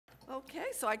Okay,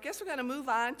 so I guess we're going to move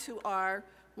on to our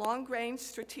long-range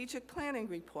strategic planning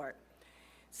report.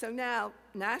 So now,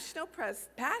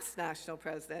 past National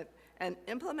President and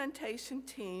implementation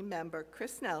team member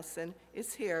Chris Nelson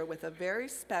is here with a very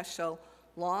special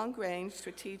long-range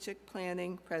strategic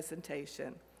planning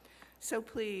presentation. So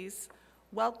please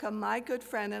welcome my good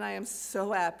friend, and I am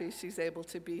so happy she's able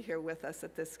to be here with us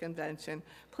at this convention.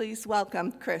 Please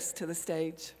welcome Chris to the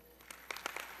stage.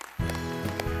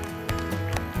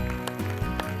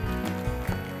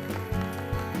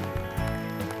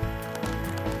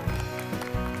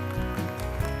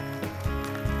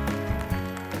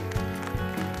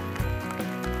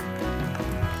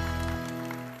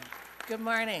 Good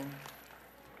morning.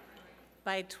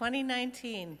 By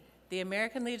 2019, the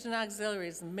American Legion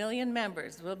Auxiliary's million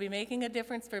members will be making a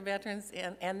difference for veterans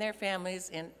and their families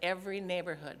in every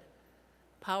neighborhood.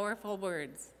 Powerful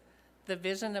words, the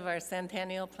vision of our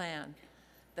Centennial Plan,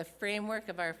 the framework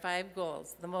of our 5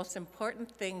 goals, the most important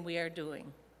thing we are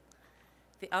doing.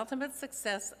 The ultimate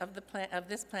success of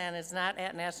this plan is not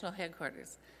at national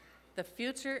headquarters. The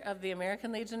future of the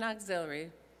American Legion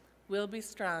Auxiliary will be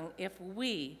strong if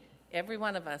we, every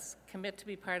one of us, commit to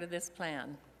be part of this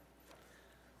plan.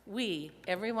 We,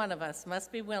 every one of us,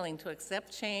 must be willing to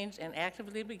accept change and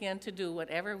actively begin to do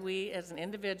whatever we as an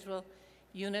individual,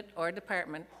 unit, or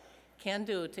department can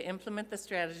do to implement the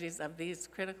strategies of these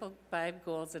critical 5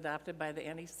 goals adopted by the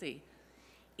NEC.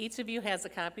 Each of you has a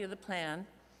copy of the plan.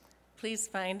 Please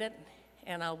find it,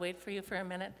 and I'll wait for you for a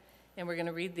minute, and we're going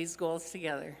to read these goals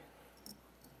together.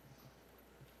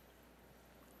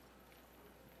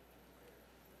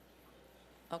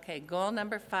 Okay, goal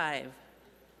number 5.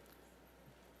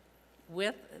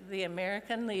 With the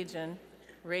American Legion,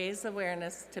 raise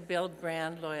awareness to build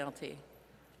brand loyalty.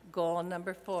 Goal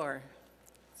number 4,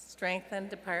 strengthen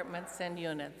departments and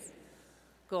units.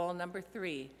 Goal number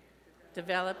 3,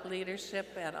 develop leadership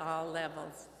at all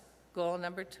levels. Goal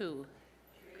number 2,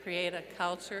 create a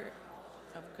culture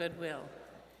of goodwill.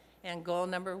 And goal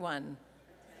number 1,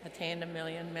 attain 1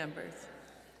 million members.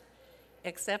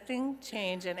 Accepting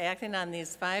change and acting on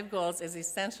these 5 goals is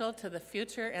essential to the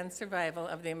future and survival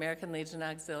of the American Legion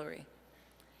Auxiliary.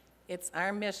 It's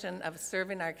our mission of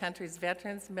serving our country's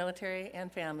veterans, military,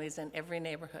 and families in every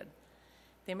neighborhood.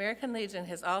 The American Legion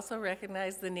has also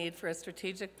recognized the need for a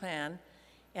strategic plan,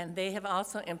 and they have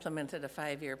also implemented a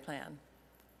 5-year plan.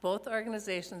 Both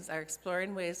organizations are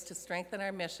exploring ways to strengthen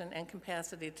our mission and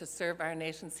capacity to serve our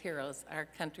nation's heroes, our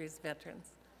country's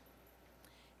veterans.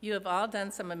 You have all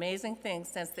done some amazing things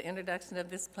since the introduction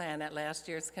of this plan at last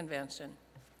year's convention.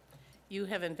 You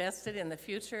have invested in the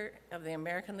future of the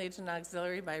American Legion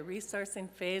Auxiliary by resourcing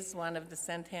phase 1 of the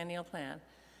Centennial Plan,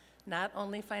 not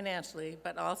only financially,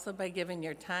 but also by giving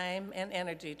your time and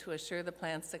energy to assure the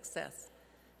plan's success.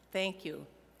 Thank you.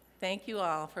 Thank you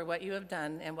all for what you have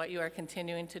done and what you are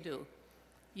continuing to do.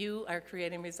 You are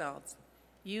creating results.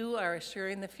 You are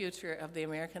assuring the future of the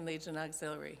American Legion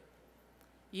Auxiliary.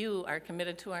 You are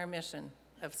committed to our mission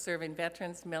of serving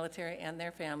veterans, military, and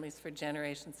their families for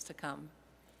generations to come.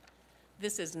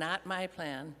 This is not my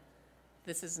plan.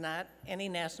 This is not any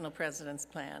national president's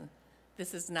plan.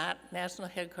 This is not national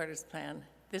headquarters' plan.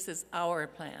 This is our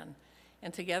plan.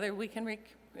 And together we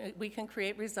can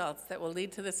create results that will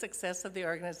lead to the success of the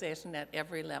organization at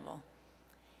every level.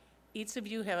 Each of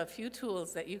you have a few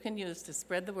tools that you can use to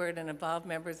spread the word and involve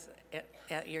members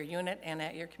at your unit and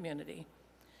at your community.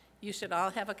 You should all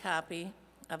have a copy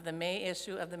of the May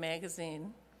issue of the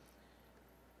magazine.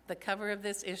 The cover of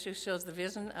this issue shows the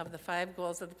vision of the 5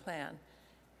 goals of the plan.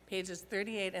 Pages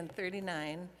 38 and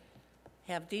 39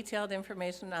 have detailed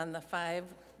information on the 5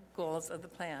 goals of the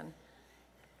plan.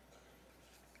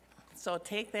 So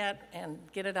take that and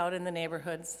get it out in the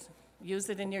neighborhoods. Use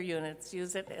it in your units.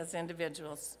 Use it as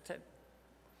individuals to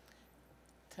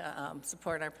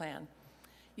support our plan.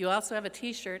 You also have a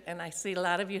t-shirt, and I see a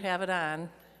lot of you have it on.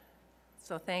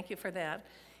 So thank you for that.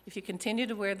 If you continue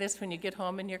to wear this when you get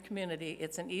home in your community,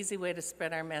 it's an easy way to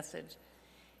spread our message.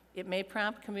 It may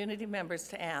prompt community members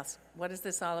to ask, what is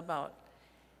this all about?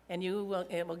 And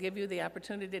it will give you the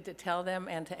opportunity to tell them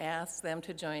and to ask them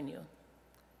to join you.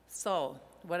 So,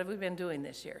 what have we been doing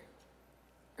this year?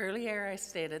 Earlier I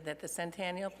stated that the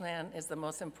Centennial Plan is the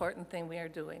most important thing we are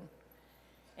doing,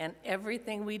 and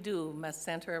everything we do must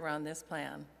center around this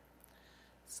plan.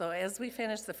 So as we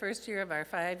finish the first year of our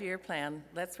 5-year plan,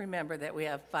 let's remember that we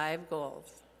have 5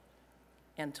 goals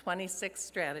and 26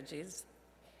 strategies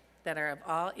that are of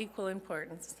all equal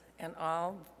importance and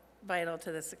all vital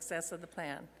to the success of the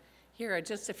plan. Here are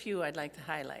just a few I'd like to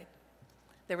highlight.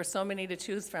 There were so many to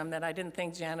choose from that I didn't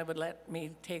think Jana would let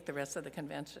me take the rest of the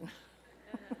convention.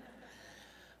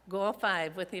 Goal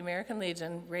 5, with the American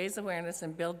Legion, raise awareness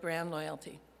and build brand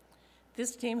loyalty.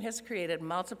 This team has created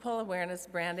multiple awareness,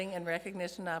 branding, and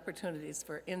recognition opportunities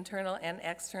for internal and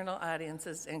external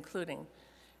audiences, including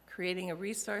creating a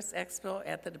resource expo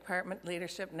at the Department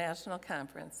Leadership National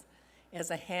Conference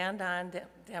as a hand-on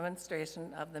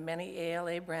demonstration of the many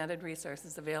ALA-branded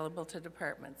resources available to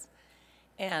departments,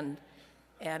 and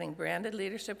adding branded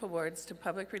leadership awards to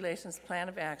Public Relations Plan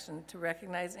of Action to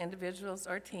recognize individuals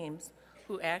or teams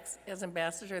who act as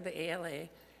ambassador of the ALA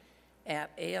at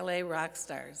ALA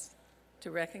Rockstars, to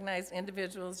recognize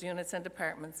individuals, units, and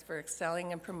departments for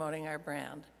excelling and promoting our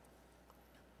brand.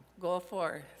 Goal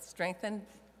 4, strengthen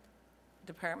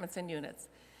departments and units.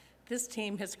 This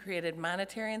team has created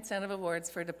monetary incentive awards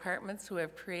for departments who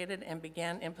have created and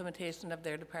began implementation of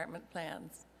their department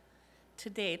plans. To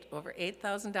date, over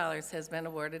 $8,000 has been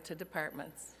awarded to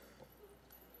departments.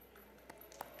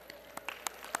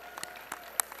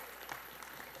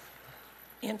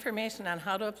 Information on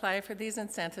how to apply for these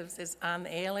incentives is on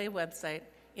the ALA website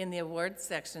in the awards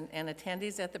section, and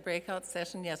attendees at the breakout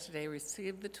session yesterday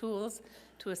received the tools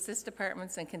to assist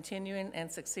departments in continuing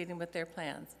and succeeding with their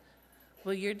plans.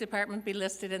 Will your department be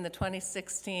listed in the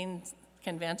 2016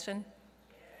 convention?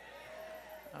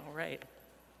 All right.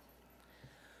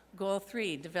 Goal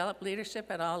 3, develop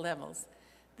leadership at all levels.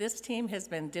 This team has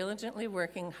been diligently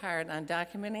working hard on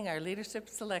documenting our leadership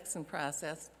selection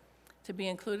process to be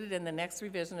included in the next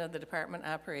revision of the Department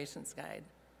Operations Guide.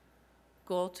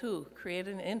 Goal 2, create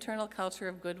an internal culture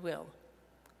of goodwill.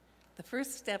 The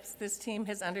first steps this team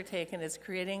has undertaken is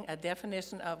creating a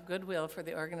definition of goodwill for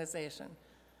the organization.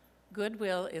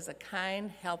 Goodwill is a kind,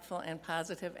 helpful, and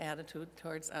positive attitude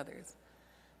towards others.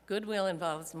 Goodwill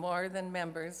involves more than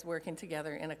members working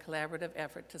together in a collaborative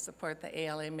effort to support the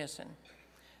ALA mission.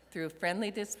 Through friendly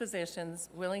dispositions,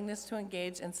 willingness to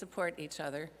engage and support each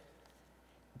other,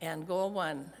 and Goal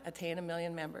 1, attain 1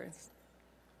 million members.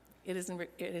 It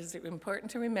is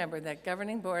important to remember that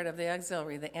Governing Board of the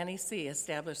Auxiliary, the NEC,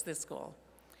 established this goal.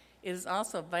 It is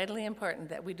also vitally important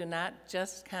that we do not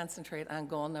just concentrate on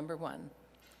goal number 1.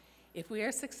 If we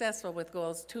are successful with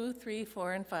goals 2, 3,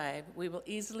 4, and 5, we will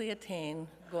easily attain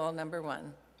goal number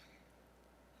 1.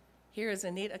 Here is a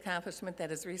neat accomplishment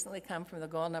that has recently come from the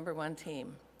goal number 1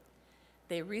 team.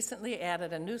 They recently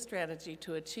added a new strategy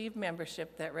to achieve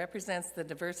membership that represents the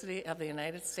diversity of the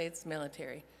United States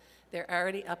military. They're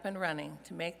already up and running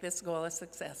to make this goal a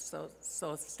success,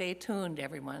 so stay tuned,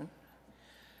 everyone.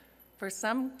 For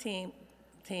some teams,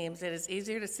 it is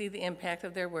easier to see the impact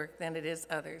of their work than it is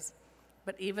others,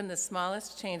 but even the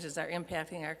smallest changes are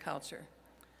impacting our culture.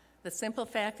 The simple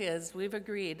fact is we've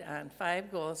agreed on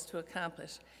 5 goals to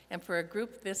accomplish, and for a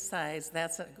group this size,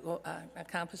 that's an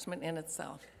accomplishment in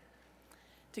itself.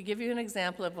 To give you an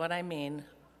example of what I mean,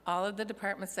 all of the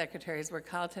department secretaries were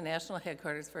called to national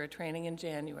headquarters for a training in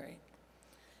January.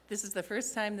 This is the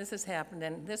first time this has happened,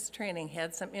 and this training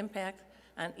had some impact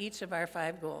on each of our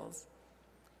 5 goals.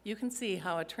 You can see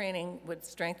how a training would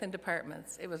strengthen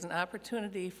departments. It was an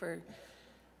opportunity for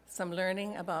some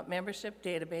learning about membership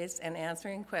database and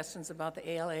answering questions about the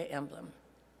ALA emblem.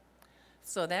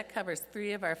 So that covers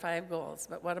 3 of our 5 goals,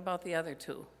 but what about the other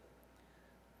 2?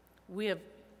 We have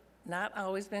not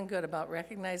always been good about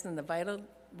recognizing the vital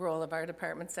role of our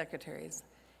department secretaries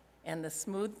and the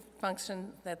smooth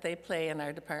function that they play in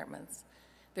our departments.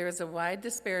 There is a wide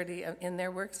disparity in their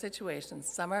work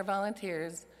situations. Some are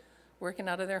volunteers working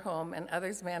out of their home, and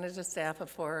others manage a staff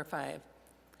of 4 or 5.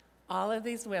 All of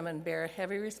these women bear a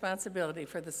heavy responsibility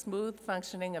for the smooth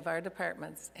functioning of our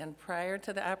departments, and prior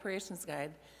to the operations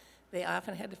guide, they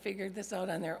often had to figure this out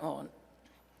on their own.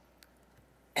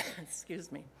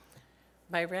 Excuse me.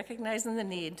 By recognizing the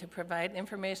need to provide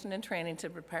information and training to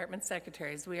department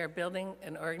secretaries, we are building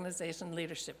an organization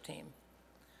leadership team.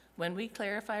 When we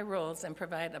clarify roles and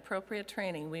provide appropriate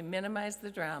training, we minimize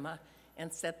the drama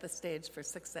and set the stage for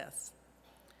success.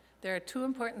 There are 2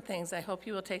 important things I hope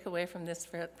you will take away from this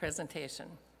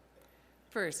presentation.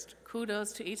 First,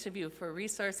 kudos to each of you for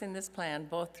resourcing this plan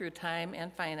both through time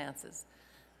and finances.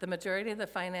 The majority of the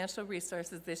financial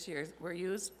resources this year were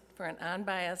used for an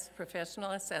unbiased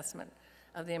professional assessment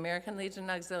of the American Legion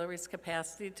Auxiliary's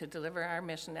capacity to deliver our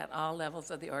mission at all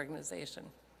levels of the organization.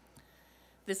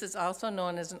 This is also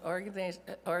known as an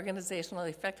organizational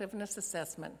effectiveness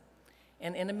assessment,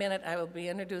 and in a minute I will be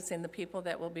introducing the people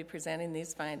that will be presenting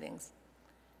these findings.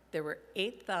 There were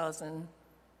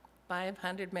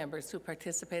 8,500 members who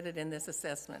participated in this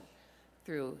assessment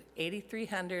through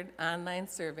 8,300 online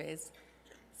surveys,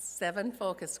 7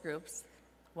 focus groups,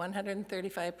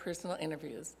 135 personal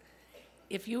interviews.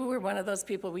 If you were one of those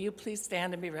people, will you please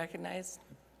stand and be recognized?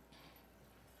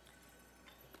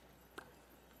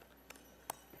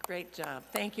 Great job.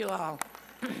 Thank you all.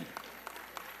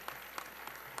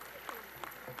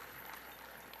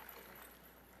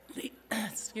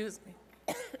 Excuse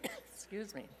me.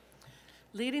 Excuse me.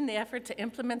 Leading the effort to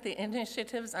implement the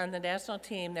initiatives on the national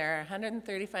team, there are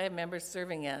 135 members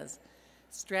serving as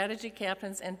strategy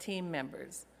captains and team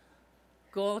members,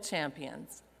 goal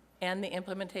champions, and the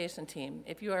implementation team.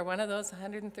 If you are one of those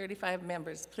 135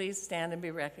 members, please stand and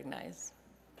be recognized.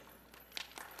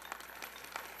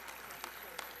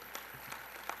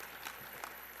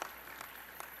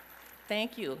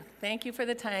 Thank you. Thank you for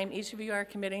the time each of you are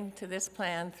committing to this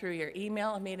plan through your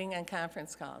email, meeting, and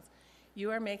conference calls.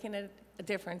 You are making a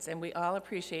difference, and we all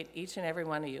appreciate each and every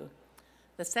one of you.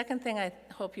 The second thing I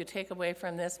hope you take away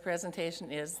from this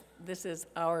presentation is this is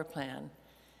our plan.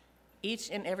 Each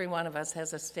and every one of us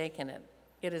has a stake in it.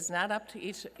 It is up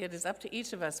to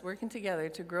each of us working together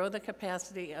to grow the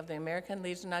capacity of the American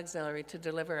Legion Auxiliary to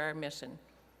deliver our mission.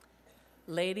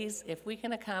 Ladies, if we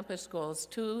can accomplish goals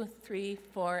 2, 3,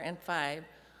 4, and 5,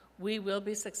 we will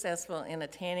be successful in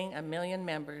attaining 1 million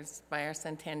members by our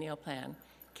Centennial Plan.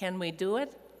 Can we do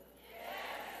it? Yes.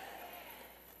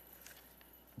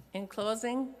 In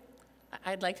closing,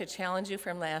 I'd like to challenge you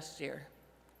from last year.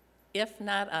 If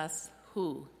not us,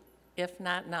 who? If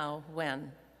not now,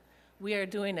 when? We are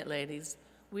doing it, ladies.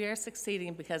 We are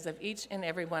succeeding because of each and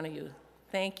every one of you.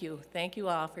 Thank you. Thank you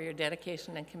all for your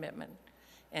dedication and commitment.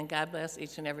 And God bless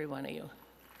each and every one of you.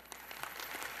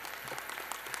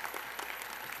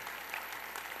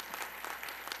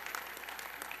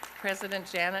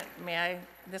 President Janet,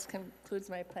 this concludes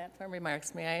my platform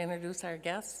remarks. May I introduce our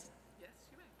guests? Yes,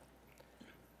 you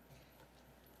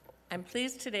may. I'm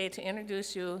pleased today to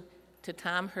introduce you to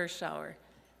Tom Hirschauer.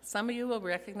 Some of you will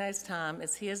recognize Tom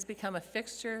as he has become a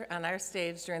fixture on our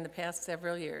stage during the past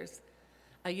several years.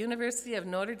 A University of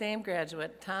Notre Dame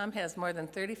graduate, Tom has more than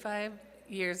 35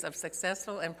 years of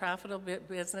successful and profitable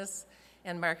business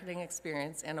and marketing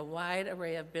experience in a wide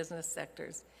array of business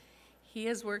sectors. He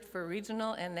has worked for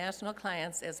regional and national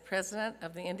clients as president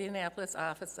of the Indianapolis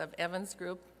office of Evans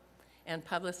Group and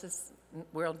Publicis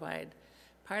Worldwide,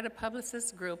 part of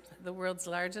Publicis Group, the world's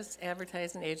largest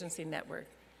advertising agency network.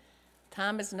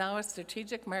 Tom is now a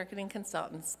strategic marketing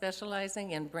consultant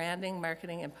specializing in branding,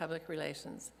 marketing, and public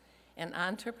relations. An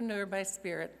entrepreneur by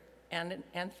spirit, and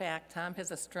in fact, Tom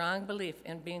has a strong belief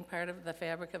in being part of the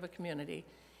fabric of a community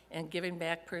and giving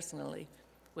back personally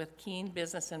with keen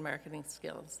business and marketing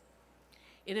skills.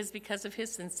 It is because of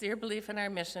his sincere belief in our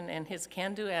mission and his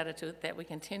can-do attitude that we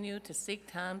continue to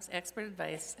seek Tom's expert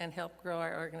advice and help grow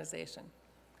our organization.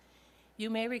 You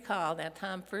may recall that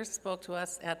Tom first spoke to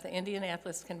us at the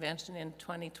Indianapolis Convention in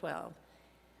 2012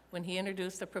 when he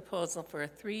introduced a proposal for a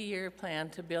 3-year plan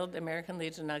to build American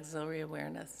Legion Auxiliary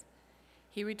awareness.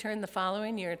 He returned the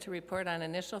following year to report on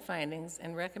initial findings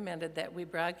and recommended that we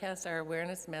broadcast our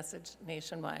awareness message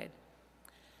nationwide.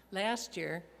 Last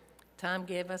year, Tom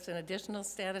gave us an additional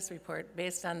status report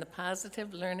based on the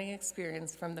positive learning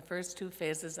experience from the first 2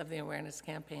 phases of the awareness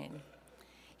campaign.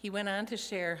 He went on to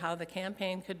share how the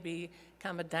campaign could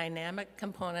become a dynamic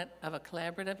component of a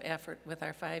collaborative effort with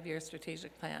our 5-year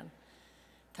strategic plan.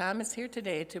 Tom is here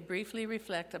today to briefly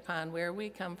reflect upon where we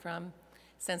come from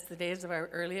since the days of our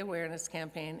early awareness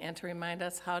campaign and to remind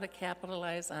us how to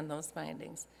capitalize on those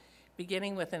findings,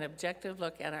 beginning with an objective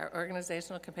look at our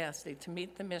organizational capacity to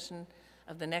meet the mission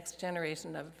of the next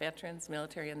generation of veterans,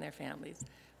 military, and their families.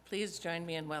 Please join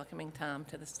me in welcoming Tom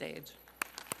to the stage.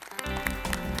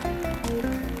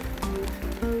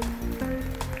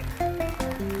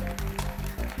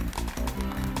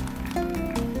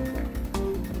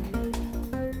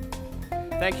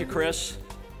 Thank you, Chris.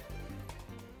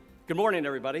 Good morning,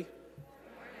 everybody.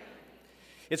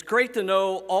 It's great to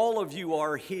know all of you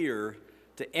are here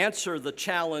to answer the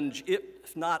challenge,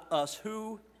 if not us,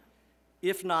 who?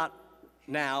 If not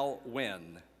now,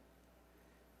 when?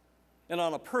 And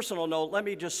on a personal note, let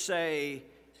me just say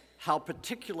how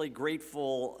particularly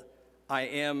grateful I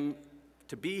am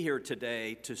to be here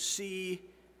today to see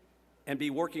and be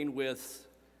working with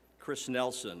Chris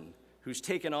Nelson, who's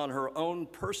taken on her own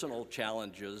personal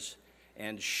challenges,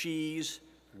 and she's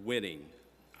winning.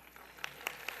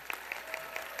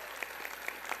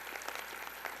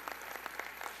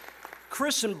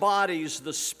 Chris embodies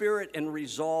the spirit and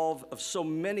resolve of so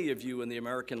many of you in the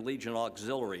American Legion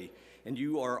Auxiliary, and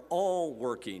you are all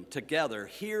working together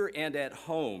here and at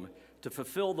home to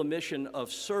fulfill the mission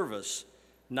of service,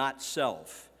 not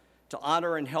self, to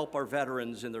honor and help our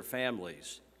veterans and their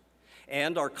families.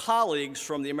 And our colleagues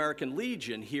from the American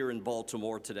Legion here in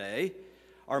Baltimore today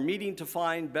are meeting to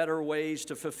find better ways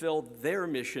to fulfill their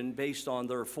mission based on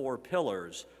their 4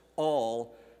 pillars,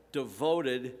 all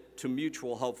devoted to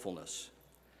mutual helpfulness.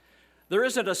 There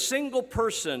isn't a single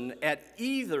person at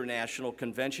either national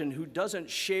convention who doesn't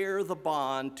share the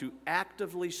bond to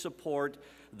actively support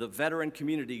the veteran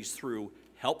communities through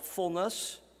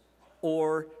helpfulness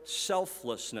or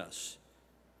selflessness.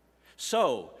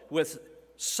 So, with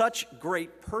such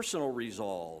great personal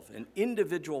resolve and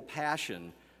individual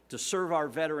passion to serve our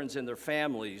veterans and their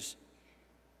families,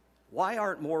 why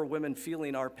aren't more women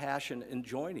feeling our passion and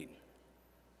joining?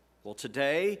 Well,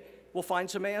 today we'll find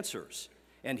some answers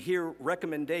and hear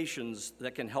recommendations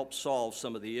that can help solve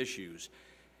some of the issues.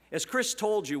 As Chris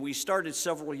told you, we started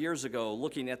several years ago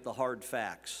looking at the hard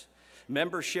facts.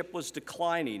 Membership was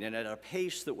declining and at a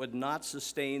pace that would not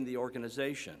sustain the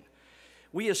organization.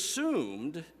 We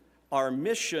assumed our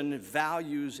mission,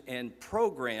 values, and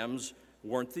programs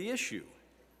weren't the issue.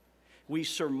 We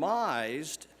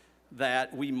surmised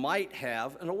that we might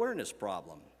have an awareness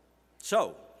problem.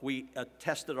 So we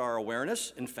tested our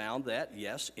awareness and found that,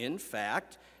 yes, in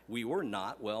fact, we were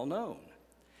not well known,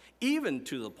 even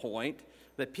to the point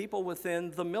that people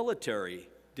within the military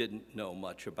didn't know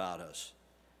much about us.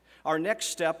 Our next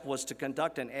step was to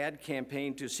conduct an ad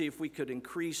campaign to see if we could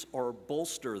increase or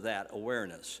bolster that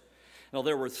awareness. Now,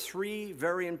 there were three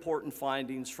very important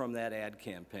findings from that ad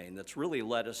campaign that's really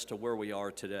led us to where we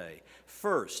are today.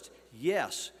 First,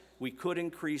 yes, we could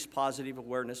increase positive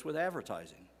awareness with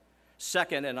advertising.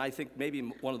 Second, and I think maybe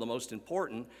one of the most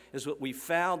important, is that we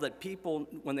found that people,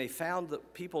 when they found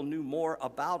that people knew more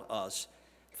about us,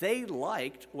 they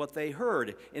liked what they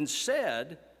heard and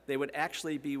said they would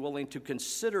actually be willing to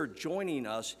consider joining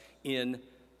us in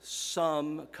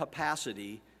some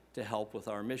capacity to help with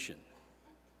our mission.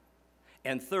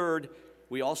 And third,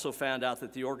 we also found out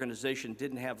that the organization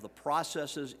didn't have the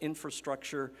processes,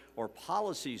 infrastructure, or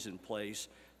policies in place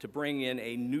to bring in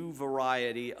a new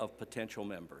variety of potential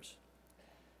members.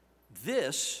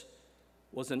 This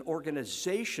was an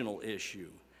organizational issue,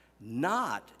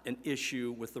 not an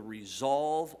issue with the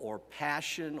resolve or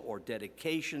passion or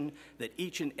dedication that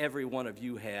each and every one of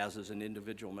you has as an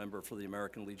individual member for the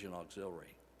American Legion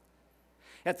Auxiliary.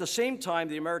 At the same time,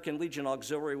 the American Legion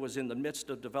Auxiliary was in the midst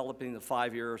of developing the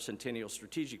 5-year Centennial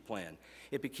Strategic Plan.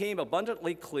 It became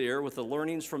abundantly clear with the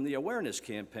learnings from the awareness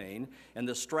campaign and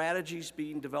the strategies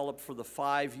being developed for the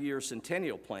 5-year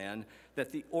Centennial Plan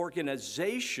that the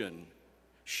organization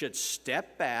should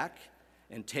step back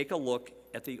and take a look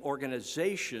at the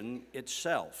organization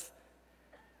itself.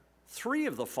 3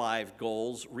 of the 5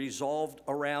 goals resolved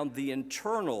around the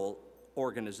internal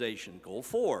organization. Goal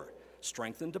 4,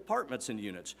 strengthen departments and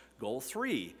units. Goal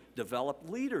 3, develop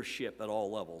leadership at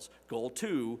all levels. Goal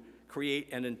 2,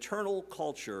 create an internal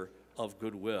culture of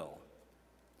goodwill.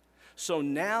 So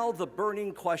now the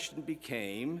burning question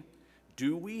became,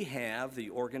 do we have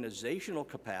the organizational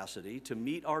capacity to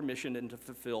meet our mission and to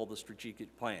fulfill the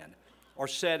strategic plan? Or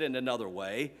said in another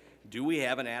way, do we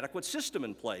have an adequate system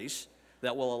in place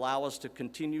that will allow us to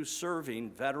continue serving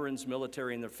veterans,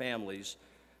 military, and their families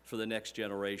for the next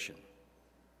generation?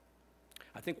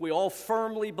 I think we all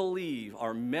firmly believe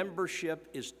our membership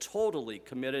is totally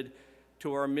committed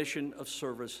to our mission of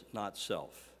service, not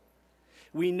self.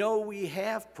 We know we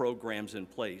have programs in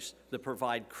place that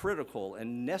provide critical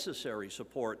and necessary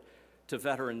support to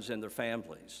veterans and their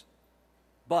families.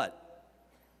 But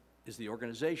is the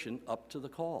organization up to the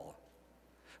call?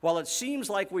 While it seems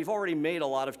like we've already made a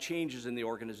lot of changes in the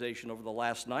organization over the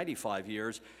last 95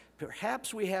 years,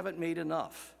 perhaps we haven't made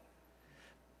enough.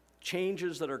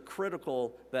 Changes that are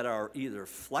critical, that are either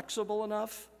flexible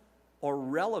enough or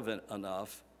relevant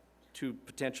enough to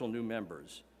potential new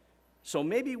members. So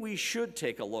maybe we should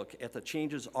take a look at the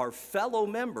changes our fellow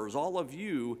members, all of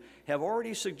you, have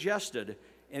already suggested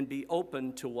and be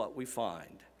open to what we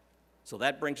find. So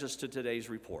that brings us to today's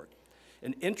report.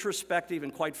 An introspective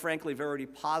and quite frankly very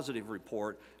positive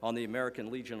report on the American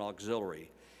Legion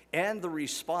Auxiliary. And the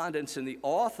respondents and the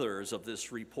authors of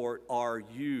this report are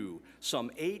you, some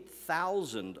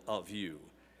 8,000 of you.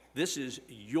 This is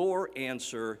your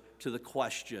answer to the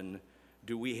question,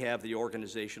 do we have the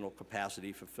organizational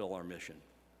capacity to fulfill our mission?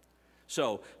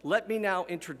 So let me now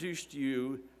introduce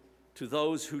you to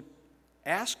those who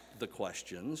asked the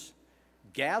questions,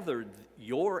 gathered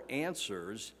your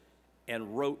answers,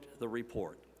 and wrote the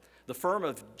report. The firm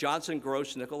of Johnson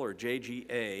Grossnickel, or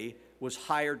JGA, was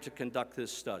hired to conduct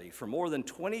this study. For more than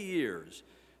 20 years,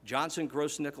 Johnson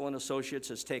Grossnickel and Associates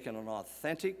has taken an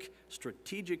authentic,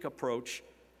 strategic approach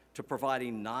to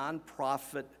providing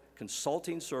nonprofit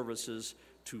consulting services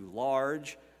to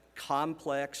large,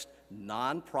 complex,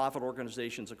 nonprofit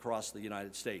organizations across the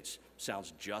United States.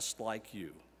 Sounds just like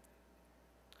you.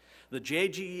 The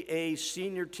JGA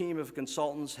senior team of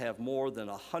consultants have more than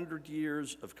 100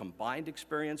 years of combined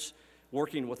experience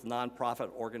working with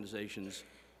nonprofit organizations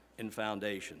and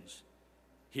foundations.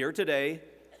 Here today,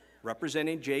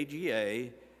 representing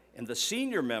JGA, and the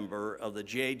senior member of the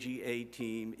JGA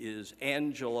team is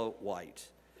Angela White.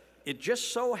 It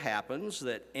just so happens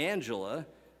that Angela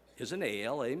is an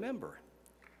ALA member.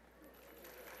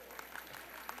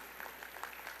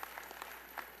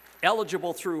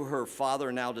 Eligible through her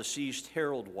father, now deceased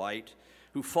Harold White,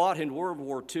 who fought in World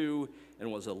War II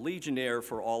and was a Legionnaire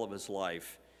for all of his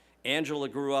life. Angela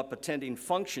grew up attending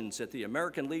functions at the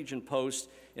American Legion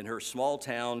Post in her small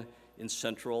town in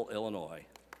central Illinois.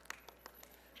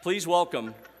 Please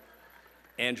welcome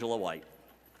Angela White.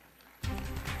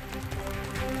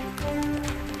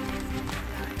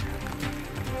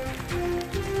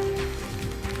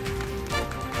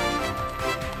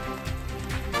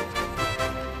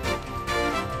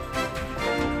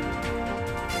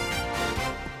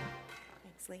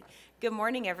 Good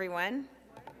morning, everyone.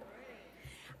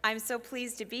 I'm so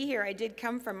pleased to be here. I did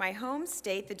come from my home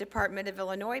state, the Department of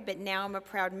Illinois, but now I'm a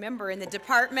proud member in the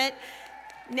department.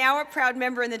 Now a proud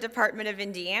member in the Department of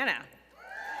Indiana.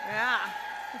 Yeah.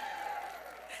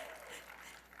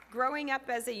 Growing up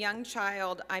as a young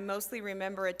child, I mostly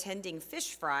remember attending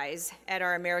fish fries at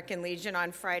our American Legion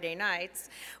on Friday nights,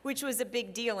 which was a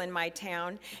big deal in my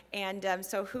town. And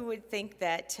so who would think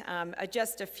that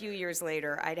just a few years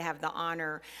later, I'd have the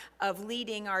honor of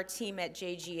leading our team at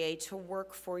JGA to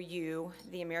work for you,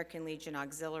 the American Legion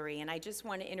Auxiliary. And I just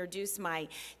want to introduce my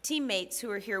teammates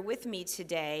who are here with me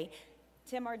today,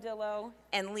 Tim Ardillo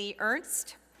and Lee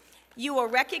Ernst. You will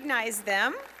recognize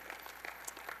them.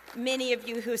 Many of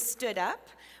you who stood up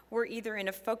were either in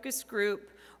a focus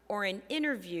group or an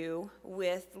interview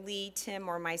with Lee, Tim,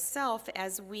 or myself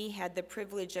as we had the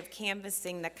privilege of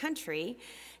canvassing the country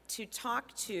to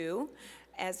talk to,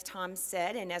 as Tom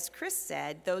said and as Chris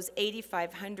said, those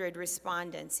 8,500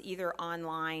 respondents, either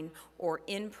online or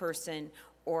in person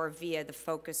or via the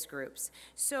focus groups.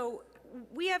 So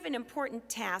we have an important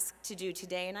task to do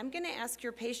today, and I'm going to ask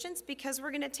your patience because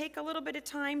we're going to take a little bit of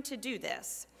time to do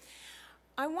this.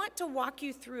 I want to walk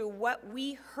you through what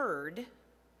we heard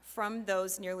from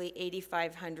those nearly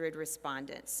 8,500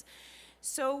 respondents.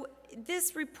 So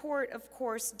this report, of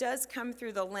course, does come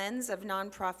through the lens of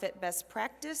nonprofit best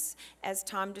practice, as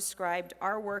Tom described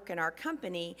our work and our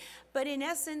company, but in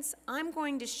essence, I'm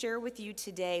going to share with you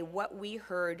today what we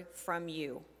heard from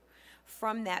you,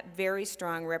 from that very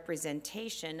strong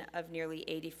representation of nearly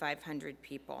 8,500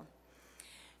 people.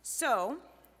 So,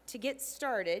 to get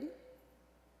started,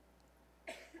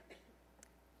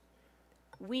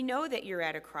 we know that you're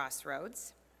at a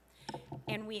crossroads,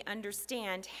 and we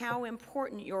understand how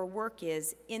important your work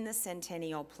is in the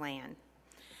Centennial Plan.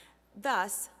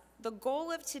 Thus, the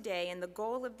goal of today and the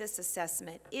goal of this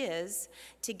assessment is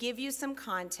to give you some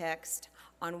context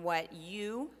on what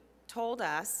you told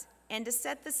us and to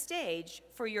set the stage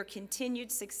for your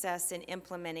continued success in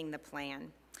implementing the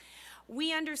plan.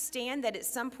 We understand that at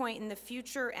some point in the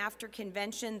future after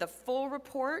convention, the full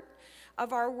report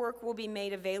of our work will be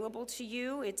made available to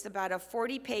you. It's about a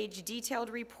 40-page detailed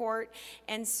report,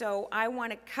 and so I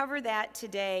want to cover that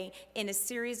today in a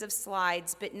series of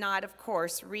slides, but not, of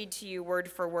course, read to you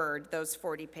word for word those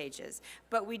 40 pages.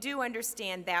 But we do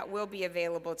understand that will be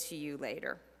available to you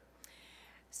later.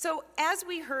 So as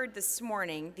we heard this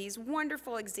morning, these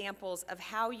wonderful examples of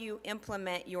how you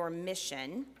implement your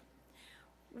mission,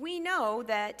 we know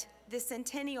that the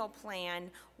Centennial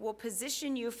Plan will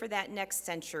position you for that next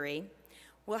century,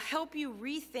 will help you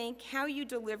rethink how you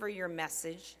deliver your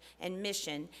message and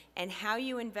mission and how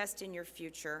you invest in your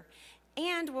future,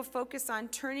 and will focus on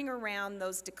turning around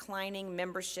those declining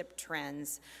membership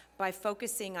trends by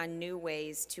focusing on new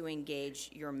ways to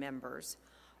engage your members.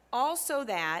 Also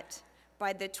that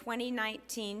by the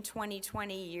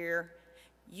 2019-2020 year,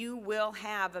 you will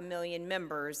have 1 million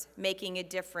members making a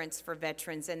difference for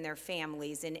veterans and their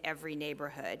families in every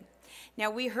neighborhood.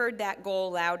 Now, we heard that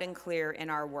goal loud and clear in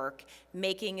our work,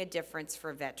 making a difference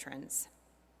for veterans.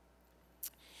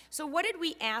 So what did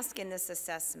we ask in this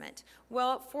assessment?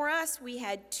 Well, for us, we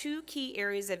had 2 key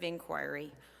areas of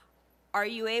inquiry. Are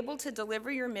you able to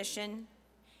deliver your mission?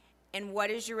 And what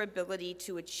is your ability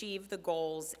to achieve the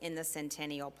goals in the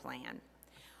Centennial Plan?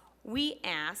 We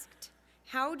asked,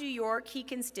 how do your key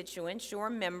constituents, your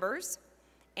members,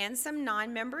 and some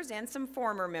non-members and some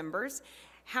former members,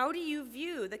 how do you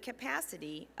view the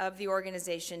capacity of the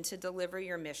organization to deliver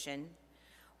your mission?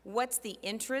 What's the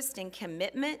interest and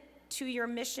commitment to your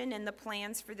mission and the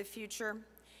plans for the future?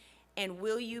 And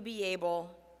will you be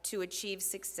able to achieve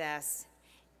success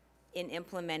in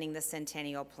implementing the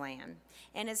Centennial Plan?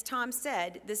 And as Tom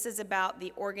said, this is about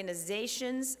the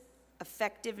organization's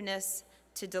effectiveness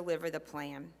to deliver the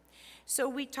plan. So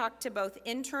we talked to both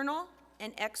internal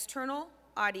and external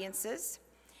audiences.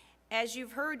 As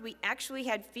you've heard, we actually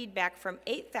had feedback from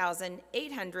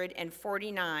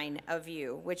 8,849 of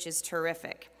you, which is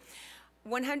terrific.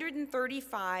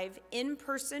 135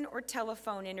 in-person or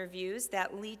telephone interviews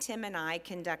that Lee, Tim, and I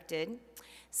conducted,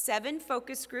 7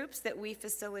 focus groups that we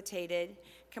facilitated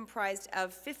comprised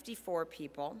of 54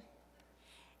 people,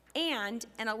 and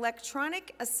an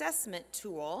electronic assessment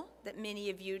tool that many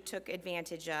of you took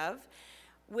advantage of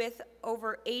with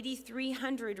over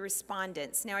 8,300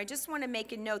 respondents. Now, I just want to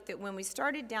make a note that when we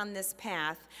started down this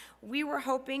path, we were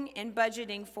hoping and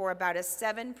budgeting for about a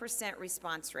 7%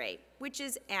 response rate, which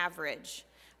is average.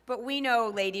 But we know,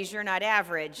 ladies, you're not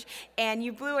average, and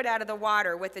you blew it out of the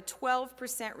water with a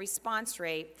 12% response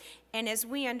rate. And as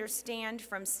we understand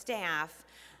from staff,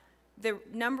 the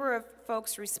number of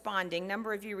folks responding,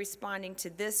 number of you responding to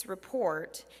this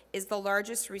report is the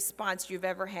largest response you've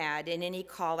ever had in any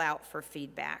call out for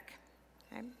feedback.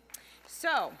 Okay?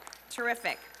 So,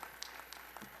 terrific.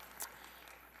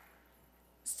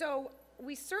 So,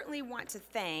 we certainly want to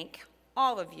thank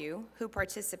all of you who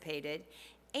participated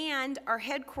and our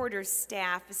headquarters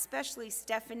staff, especially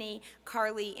Stephanie,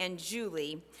 Carly, and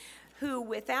Julie, who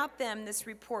without them this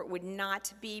report would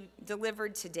not be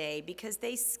delivered today because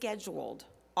they scheduled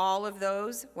all of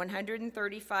those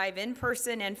 135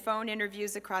 in-person and phone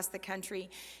interviews across the country,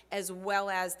 as well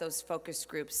as those focus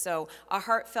groups. So a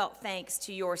heartfelt thanks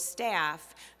to your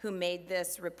staff who made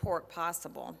this report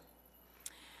possible.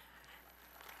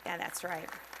 Yeah, that's right.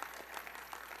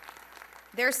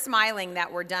 They're smiling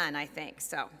that we're done, I think.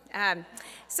 So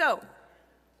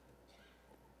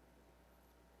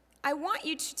I want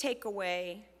you to take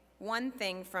away one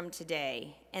thing from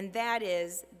today, and that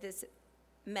is this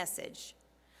message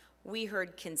we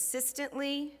heard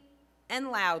consistently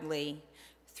and loudly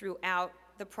throughout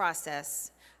the process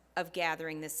of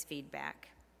gathering this feedback.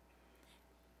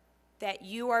 That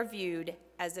you are viewed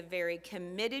as a very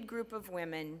committed group of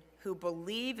women who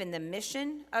believe in the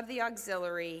mission of the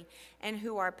auxiliary and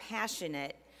who are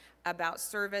passionate about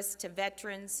service to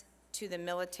veterans, to the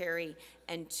military,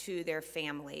 and to their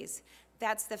families.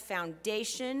 That's the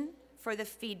foundation for the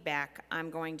feedback I'm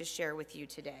going to share with you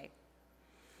today.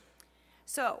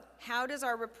 So, how does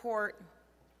our report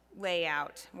lay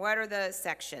out? What are the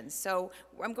sections? So,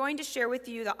 I'm going to share with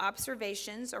you the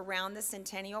observations around the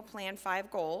Centennial Plan 5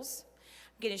 goals.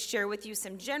 I'm going to share with you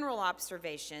some general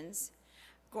observations.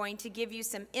 I'm going to give you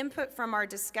some input from our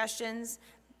discussions.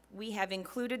 We have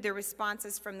included the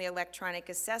responses from the electronic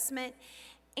assessment,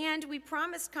 and we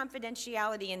promised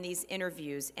confidentiality in these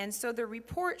interviews. And so the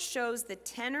report shows the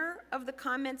tenor of the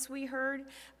comments we heard,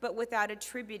 but without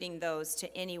attributing those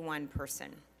to any one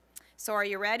person. So are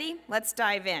you ready? Let's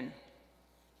dive in.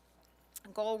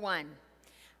 Goal 1,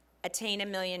 attain 1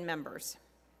 million members.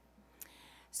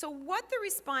 So what the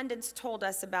respondents told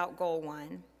us about Goal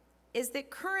 1 is that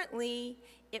currently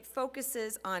it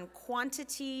focuses on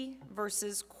quantity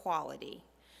versus quality.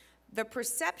 The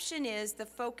perception is the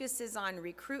focus is on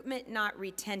recruitment, not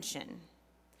retention,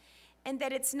 and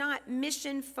that it's not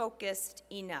mission-focused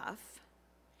enough,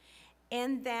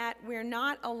 and that we're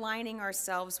not aligning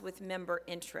ourselves with member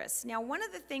interests. Now, one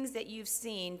of the things that you've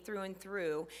seen through and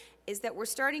through is that we're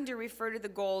starting to refer to the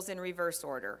goals in reverse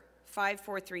order, 5,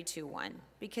 4, 3, 2, 1,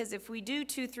 because if we do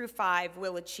 2 through 5,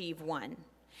 we'll achieve 1.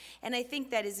 And I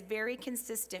think that is very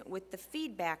consistent with the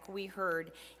feedback we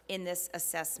heard in this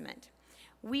assessment.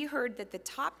 We heard that the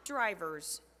top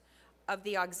drivers of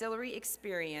the auxiliary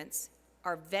experience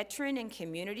are veteran and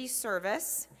community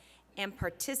service and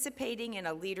participating in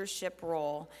a leadership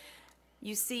role.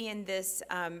 You see in this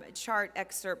chart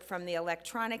excerpt from the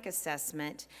electronic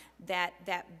assessment that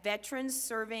veteran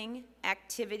serving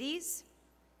activities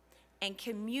and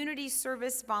community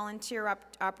service volunteer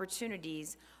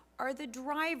opportunities are the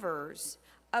drivers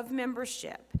of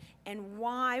membership and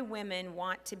why women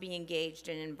want to be engaged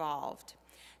and involved.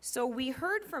 So we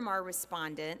heard from our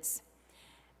respondents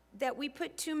that we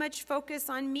put too much focus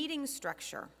on meeting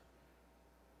structure,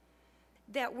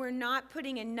 that we're not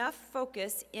putting enough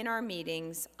focus in our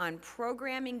meetings on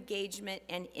program engagement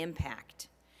and impact.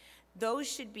 Those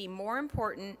should be more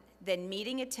important than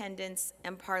meeting attendance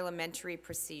and parliamentary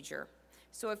procedure.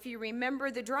 So if you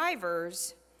remember the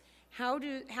drivers, how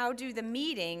do the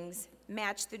meetings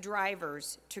match the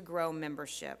drivers to grow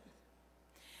membership?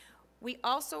 We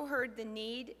also heard the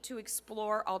need to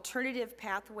explore alternative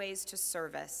pathways to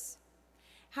service.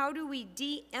 How do we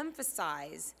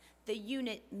de-emphasize the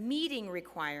unit meeting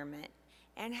requirement?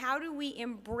 And how do we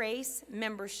embrace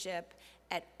membership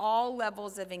at all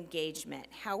levels of engagement?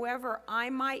 However,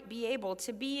 I might be able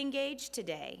to be engaged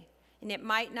today. and it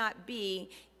might not be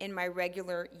in my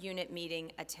regular unit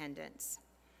meeting attendance.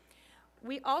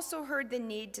 We also heard the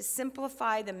need to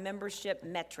simplify the membership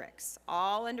metrics,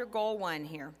 all under Goal 1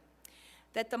 here,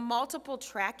 that the multiple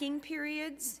tracking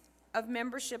periods of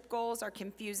membership goals are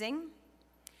confusing,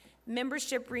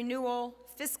 membership renewal,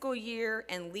 fiscal year,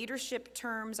 and leadership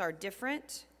terms are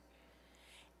different,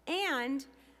 and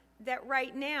that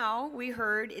right now, we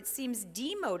heard, it seems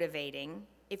demotivating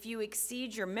if you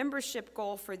exceed your membership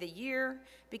goal for the year,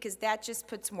 because that just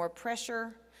puts more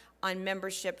pressure on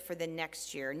membership for the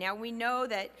next year. Now, we know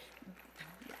that,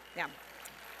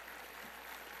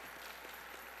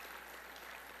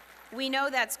 we know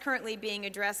that's currently being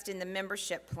addressed in the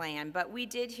membership plan, but we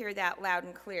did hear that loud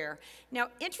and clear. Now,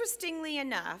 interestingly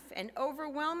enough, and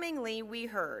overwhelmingly, we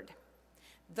heard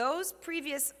those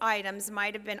previous items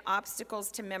might have been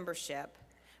obstacles to membership,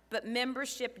 but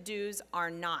membership dues are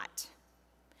not.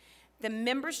 The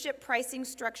membership pricing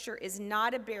structure is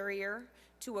not a barrier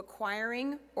to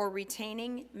acquiring or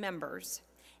retaining members.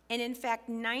 And in fact,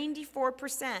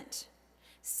 94%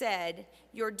 said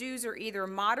your dues are either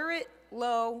moderate,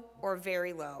 low, or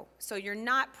very low. So you're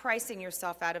not pricing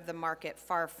yourself out of the market,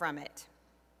 far from it.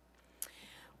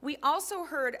 We also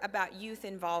heard about youth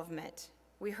involvement.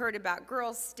 We heard about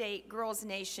Girls State, Girls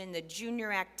Nation, the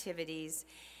junior activities,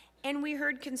 and we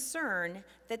heard concern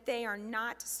that they are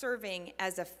not serving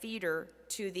as a feeder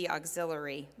to the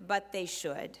auxiliary, but they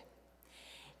should.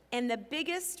 And the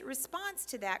biggest response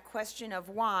to that question of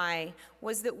why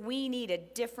was that we need a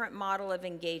different model of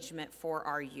engagement for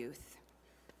our youth.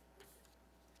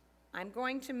 I'm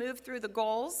going to move through the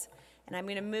goals, and I'm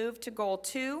going to move to Goal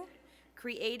 2,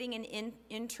 creating an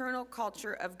internal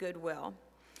culture of goodwill.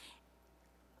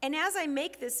 And as I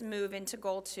make this move into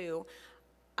Goal 2,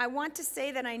 I want to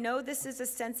say that I know this is a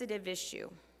sensitive issue,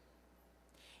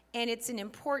 and it's an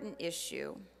important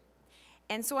issue,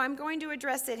 and so I'm going to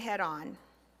address it head on.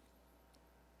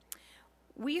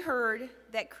 We heard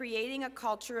that creating a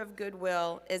culture of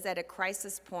goodwill is at a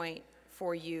crisis point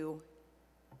for you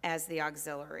as the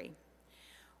auxiliary.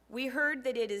 We heard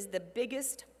that it is the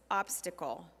biggest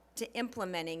obstacle to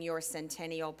implementing your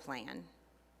Centennial Plan.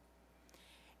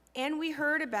 And we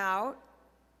heard about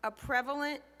a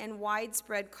prevalent and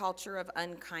widespread culture of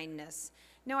unkindness.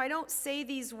 Now, I don't say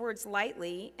these words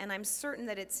lightly, and I'm certain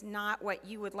that it's not what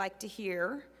you would like to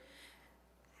hear.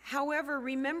 However,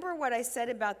 remember what I said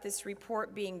about this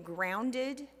report being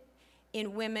grounded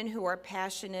in women who are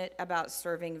passionate about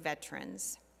serving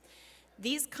veterans.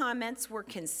 These comments were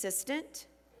consistent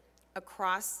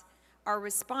across our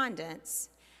respondents,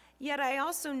 yet I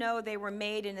also know they were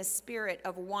made in a spirit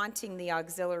of wanting the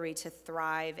auxiliary to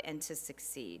thrive and to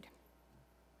succeed.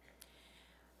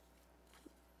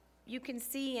 You can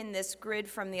see in this grid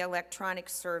from the electronic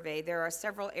survey, there are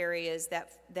several areas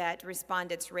that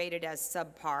respondents rated as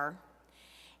subpar,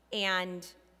 and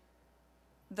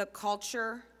the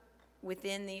culture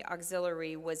within the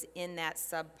auxiliary was in that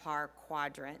subpar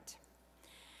quadrant.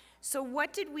 So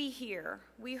what did we hear?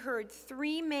 We heard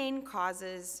three main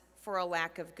causes for a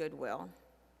lack of goodwill.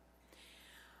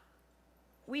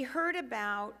 We heard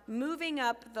about moving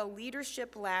up the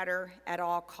leadership ladder at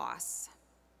all costs.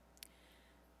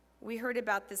 We heard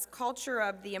about this culture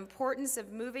of the importance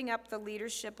of moving up the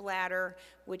leadership ladder,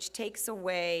 which takes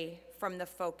away from the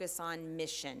focus on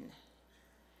mission.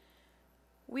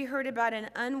 We heard about an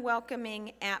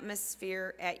unwelcoming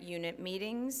atmosphere at unit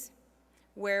meetings,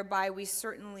 whereby we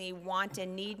certainly want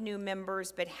and need new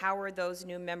members, but how are those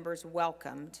new members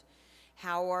welcomed?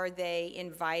 How are they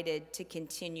invited to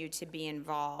continue to be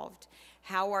involved?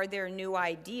 How are their new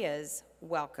ideas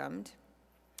welcomed?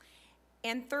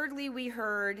 And thirdly, we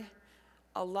heard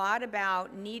a lot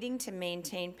about needing to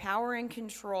maintain power and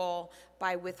control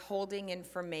by withholding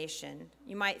information.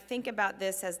 You might think about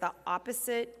this as the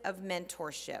opposite of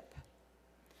mentorship.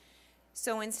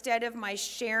 So instead of my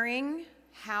sharing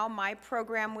how my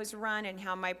program was run and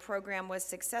how my program was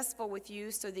successful with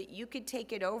you so that you could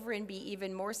take it over and be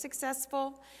even more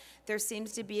successful, there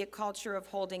seems to be a culture of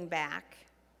holding back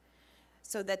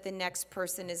so that the next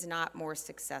person is not more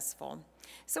successful.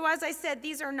 So as I said,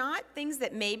 these are not things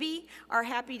that maybe are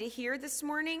happy to hear this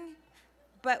morning,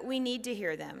 but we need to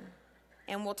hear them.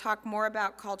 And we'll talk more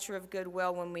about culture of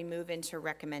goodwill when we move into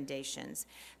recommendations.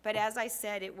 But as I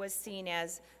said, it was seen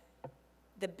as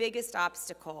the biggest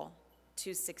obstacle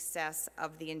to success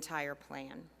of the entire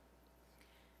plan.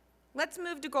 Let's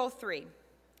move to Goal 3,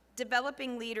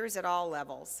 developing leaders at all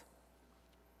levels.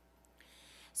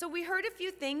 So we heard a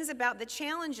few things about the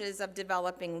challenges of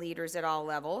developing leaders at all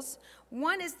levels.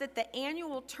 One is that the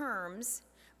annual terms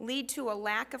lead to a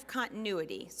lack of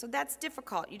continuity. So that's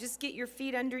difficult. You just get your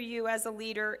feet under you as a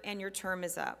leader and your term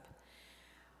is up.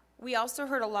 We also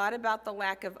heard a lot about the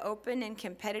lack of open and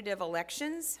competitive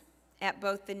elections at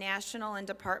both the national and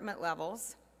department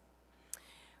levels.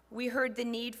 We heard the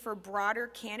need for broader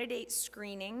candidate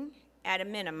screening at a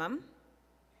minimum.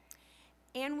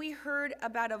 And we heard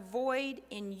about a void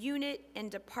in unit and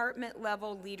department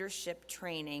level leadership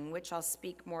training, which I'll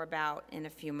speak more about in a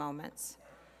few moments.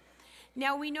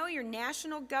 Now, we know your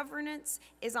national governance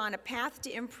is on a path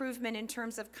to improvement in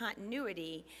terms of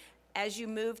continuity as you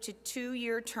move to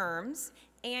 2-year terms,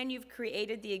 and you've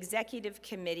created the executive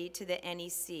committee to the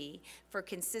NEC for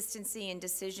consistency in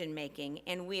decision-making,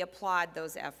 and we applaud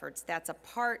those efforts. That's a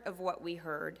part of what we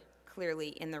heard clearly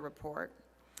in the report.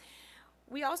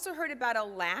 We also heard about a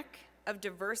lack of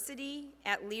diversity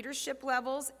at leadership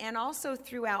levels and also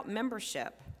throughout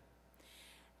membership,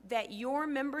 that your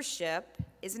membership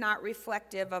is not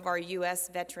reflective of our U.S.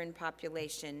 veteran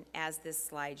population, as this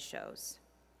slide shows,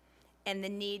 and the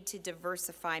need to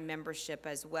diversify membership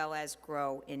as well as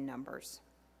grow in numbers.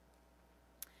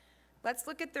 Let's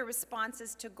look at the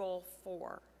responses to Goal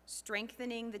 4,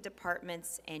 strengthening the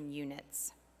departments and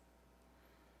units.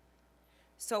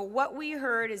 So what we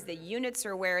heard is the units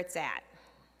are where it's at.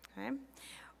 Okay?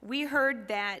 We heard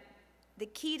that the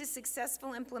key to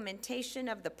successful implementation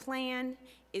of the plan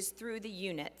is through the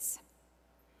units.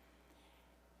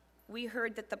 We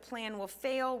heard that the plan will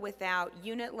fail without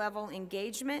unit-level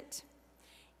engagement,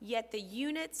 yet the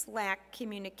units lack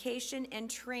communication and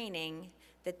training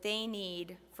that they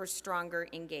need for stronger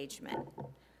engagement.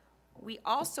 We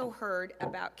also heard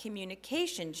about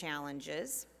communication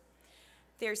challenges.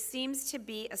 There seems to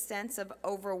be a sense of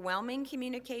overwhelming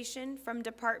communication from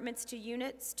departments to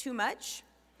units, too much.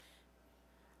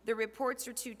 The reports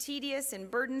are too tedious and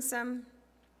burdensome.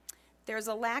 There's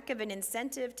a lack of an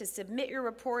incentive to submit your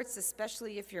reports,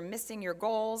 especially if you're missing your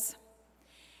goals.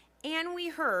 And we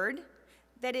heard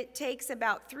that it takes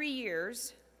about 3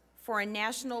 years for a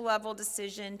national level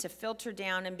decision to filter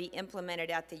down and be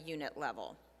implemented at the unit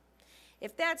level.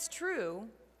 If that's true,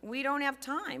 we don't have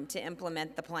time to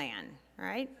implement the plan,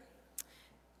 right?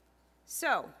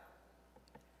 So,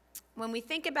 when we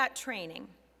think about training,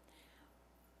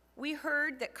 we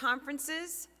heard that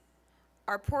conferences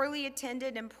are poorly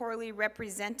attended and poorly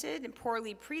represented and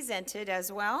poorly presented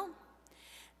as well,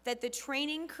 that the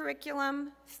training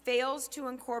curriculum fails to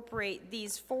incorporate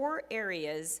these 4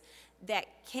 areas that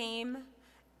came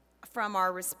from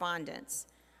our respondents.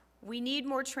 We need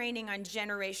more training on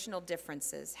generational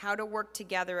differences, how to work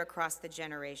together across the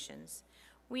generations.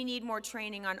 We need more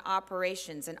training on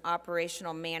operations and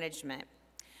operational management.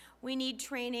 We need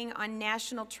training on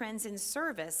national trends in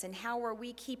service and how are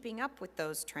we keeping up with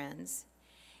those trends.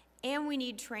 And we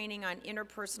need training on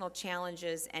interpersonal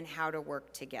challenges and how to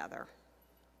work together.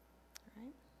 All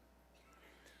right.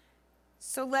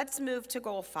 So let's move to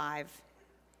Goal 5,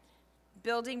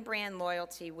 building brand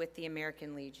loyalty with the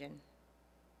American Legion.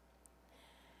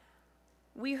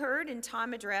 We heard, and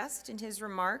Tom addressed in his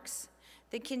remarks,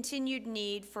 the continued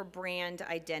need for brand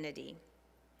identity.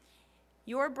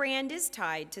 Your brand is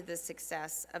tied to the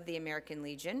success of the American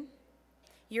Legion.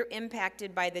 You're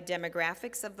impacted by the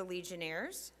demographics of the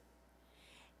Legionnaires.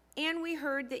 And we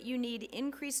heard that you need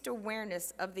increased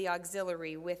awareness of the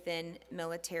auxiliary within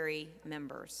military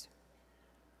members.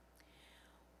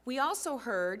 We also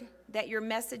heard that your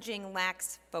messaging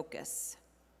lacks focus.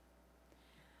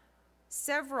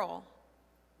 Several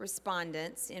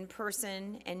respondents in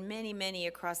person and many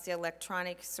across the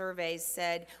electronic surveys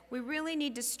said, we really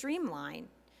need to streamline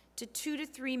to 2 to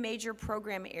 3 major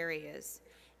program areas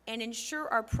and ensure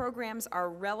our programs are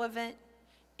relevant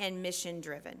and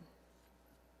mission-driven.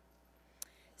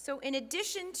 So in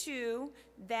addition to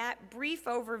that brief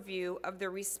overview of the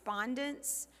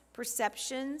respondents'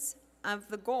 perceptions of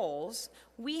the goals,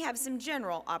 we have some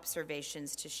general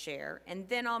observations to share, and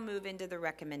then I'll move into the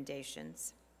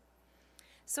recommendations.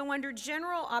 So under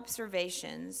general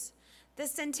observations, the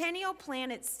Centennial Plan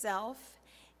itself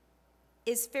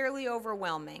is fairly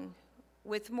overwhelming,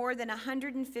 with more than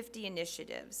 150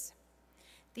 initiatives.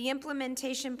 The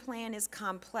implementation plan is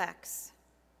complex.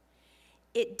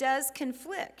 It does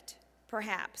conflict,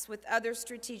 perhaps, with other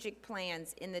strategic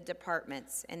plans in the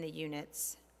departments and the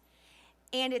units.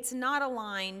 And it's not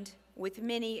aligned with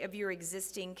many of your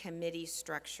existing committee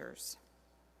structures.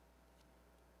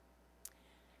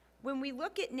 When we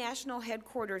look at national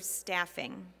headquarters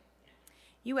staffing,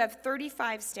 you have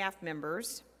 35 staff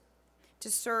members to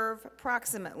serve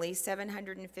approximately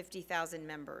 750,000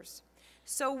 members.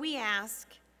 So we ask,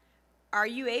 are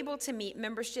you able to meet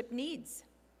membership needs?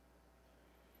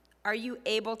 Are you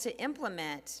able to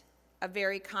implement a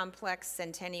very complex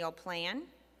Centennial Plan?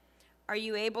 Are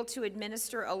you able to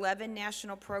administer 11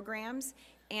 national programs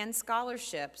and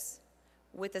scholarships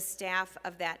with a staff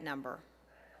of that number.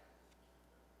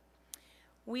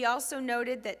 We also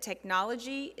noted that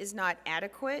technology is not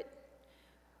adequate.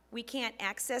 We can't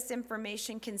access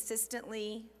information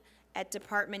consistently at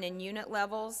department and unit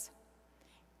levels,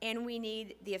 and we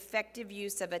need the effective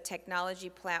use of a technology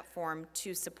platform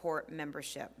to support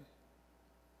membership.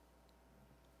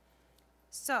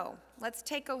 So let's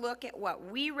take a look at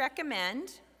what we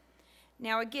recommend.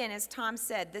 Now again, as Tom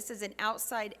said, this is an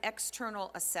outside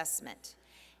external assessment,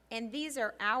 and these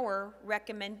are our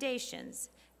recommendations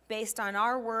based on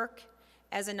our work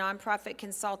as a nonprofit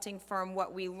consulting firm,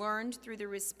 what we learned through the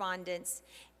respondents,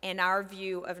 and our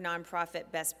view of nonprofit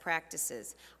best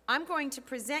practices. I'm going to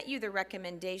present you the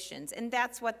recommendations, and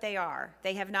that's what they are.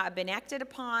 They have not been acted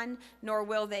upon, nor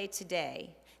will they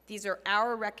today. These are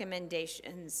our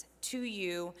recommendations to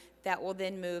you that will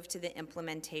then move to the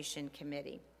implementation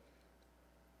committee.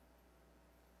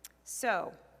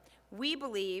 So, we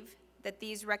believe that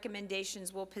these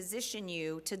recommendations will position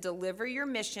you to deliver your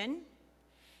mission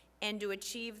and to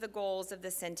achieve the goals of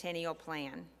the Centennial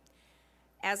Plan.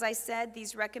 As I said,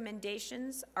 these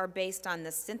recommendations are based on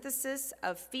the synthesis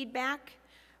of feedback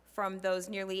from those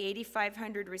nearly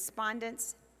 8,500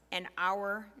 respondents and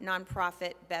our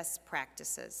nonprofit best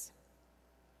practices.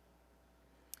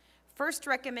 First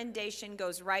recommendation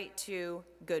goes right to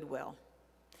goodwill.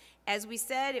 As we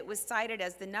said, it was cited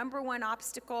as the #1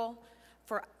 obstacle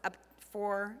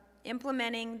for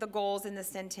implementing the goals in the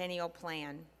Centennial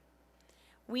Plan.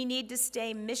 We need to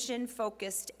stay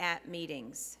mission-focused at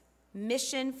meetings.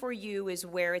 Mission for you is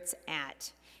where it's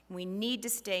at. We need to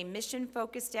stay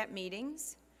mission-focused at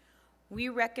meetings. We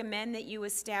recommend that you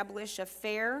establish a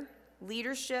fair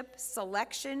leadership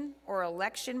selection or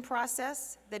election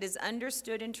process that is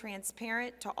understood and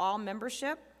transparent to all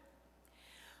membership.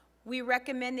 We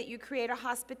recommend that you create a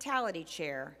hospitality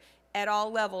chair at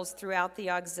all levels throughout the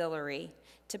auxiliary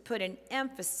to put an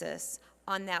emphasis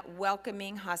on that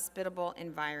welcoming, hospitable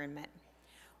environment.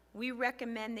 We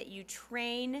recommend that you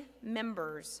train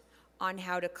members on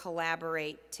how to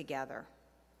collaborate together.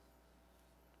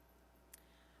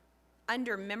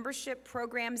 Under membership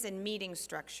programs and meeting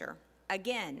structure,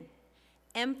 again,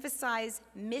 emphasize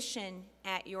mission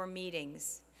at your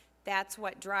meetings. That's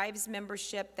what drives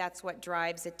membership, that's what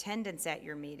drives attendance at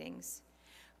your meetings.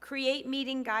 Create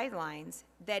meeting guidelines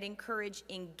that encourage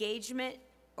engagement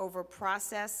over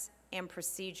process and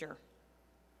procedure.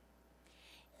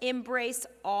 Embrace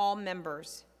all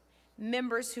members,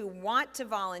 members who want to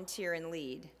volunteer and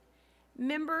lead,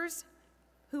 members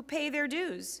who pay their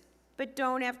dues but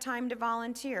don't have time to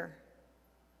volunteer,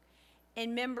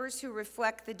 and members who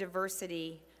reflect the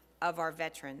diversity of our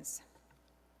veterans.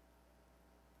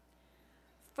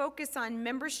 Focus on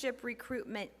membership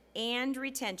recruitment and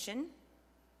retention.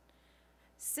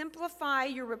 Simplify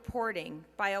your reporting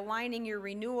by aligning your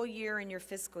renewal year and your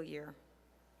fiscal year.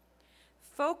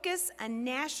 Focus a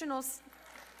national,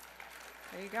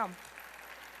 there you go.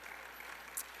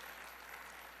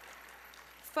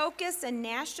 Focus a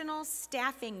national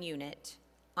staffing unit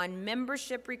on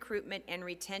membership recruitment and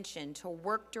retention to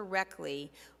work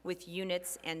directly with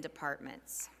units and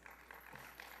departments.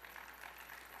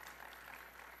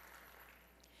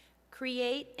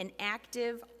 Create an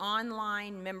active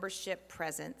online membership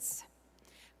presence.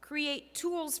 Create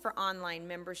tools for online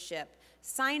membership,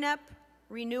 sign up,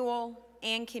 renewal,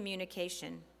 and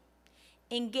communication.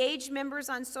 Engage members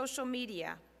on social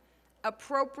media.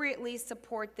 Appropriately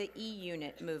support the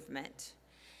e-unit movement.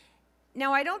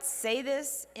 Now, I don't say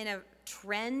this in a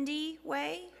trendy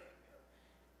way.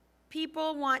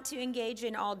 People want to engage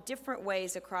in all different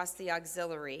ways across the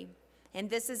auxiliary, and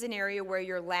this is an area where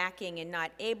you're lacking and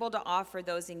not able to offer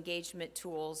those engagement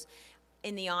tools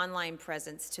in the online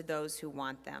presence to those who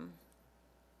want them.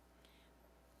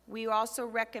 We also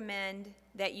recommend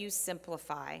that you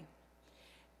simplify.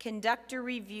 Conduct a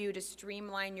review to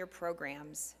streamline your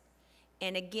programs.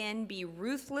 And again, be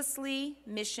ruthlessly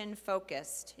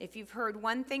mission-focused. If you've heard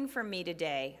one thing from me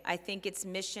today, I think it's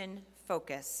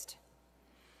mission-focused.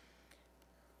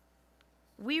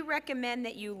 We recommend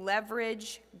that you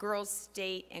leverage Girls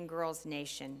State and Girls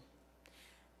Nation.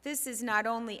 This is not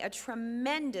only a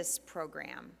tremendous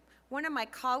program. One of my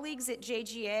colleagues at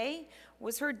JGA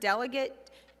was her delegate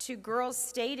to Girls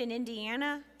State in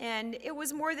Indiana, and it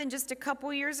was more than just a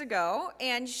couple years ago,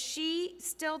 and she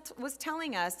still was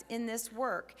telling us in this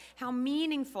work how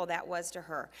meaningful that was to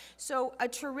her. So a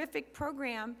terrific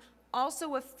program,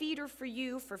 also a feeder for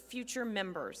you for future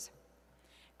members.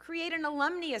 Create an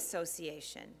alumni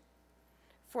association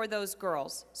for those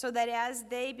girls so that as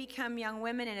they become young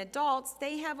women and adults,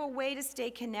 they have a way to stay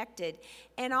connected,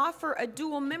 and offer a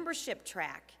dual membership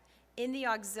track In the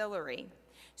auxiliary,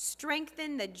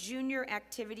 strengthen the junior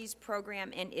activities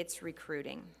program and its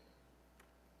recruiting.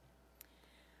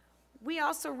 We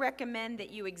also recommend that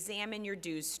you examine your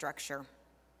dues structure.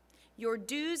 Your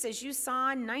dues, as you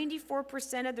saw,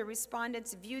 94% of the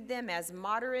respondents viewed them as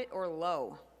moderate or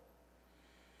low.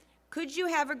 Could you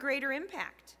have a greater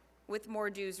impact with more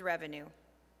dues revenue?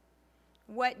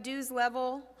 What dues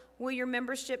level will your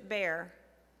membership bear?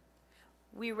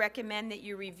 We recommend that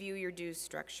you review your dues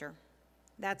structure.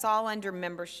 That's all under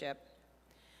membership.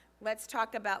 Let's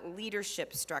talk about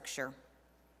leadership structure.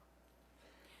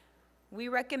 We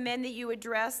recommend that you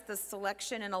address the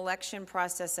selection and election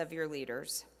process of your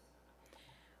leaders.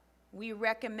 We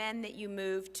recommend that you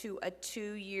move to a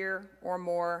 2-year or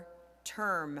more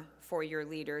term for your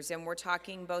leaders, and we're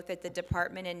talking both at the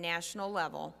department and national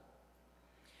level.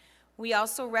 We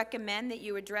also recommend that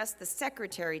you address the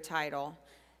secretary title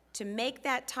to make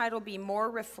that title be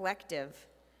more reflective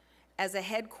as a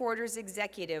headquarters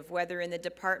executive, whether in the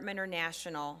department or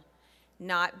national,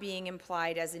 not being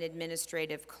implied as an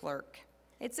administrative clerk.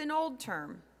 It's an old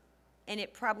term, and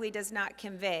it probably does not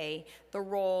convey the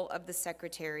role of the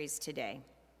secretaries today.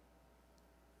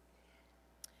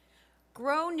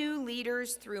 Grow new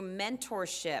leaders through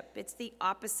mentorship. It's the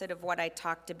opposite of what I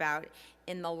talked about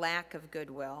in the lack of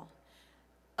goodwill.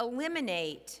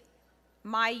 Eliminate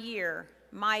my year,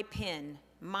 my pin,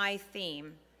 my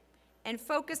theme, and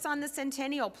focus on the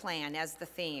Centennial Plan as the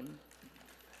theme.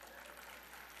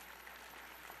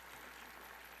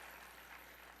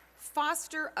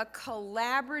 Foster a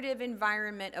collaborative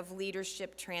environment of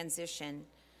leadership transition,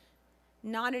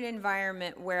 not an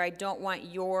environment where I don't want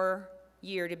your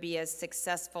year to be as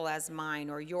successful as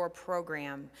mine or your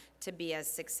program to be as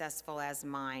successful as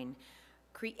mine.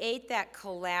 Create that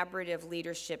collaborative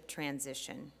leadership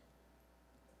transition.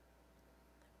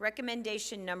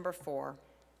 Recommendation number 4,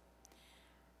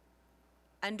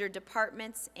 under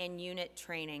departments and unit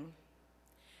training.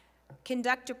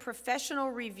 Conduct a professional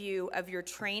review of your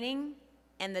training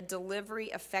and the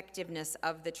delivery effectiveness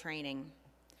of the training.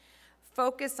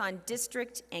 Focus on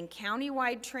district and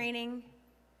county-wide training.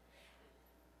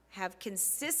 Have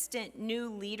consistent new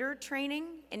leader training,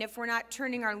 and if we're not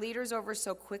turning our leaders over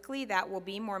so quickly, that will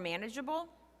be more manageable.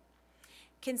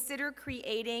 Consider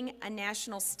creating a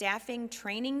national staffing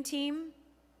training team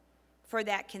for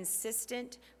that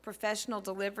consistent professional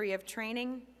delivery of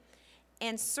training.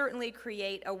 And certainly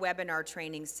create a webinar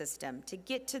training system to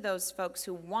get to those folks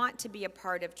who want to be a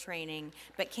part of training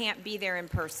but can't be there in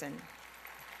person.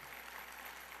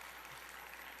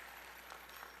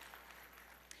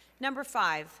 Number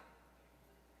 5,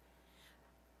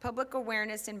 public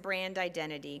awareness and brand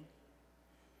identity.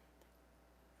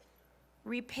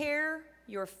 Repair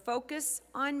your focus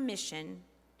on mission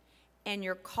and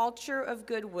your culture of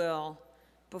goodwill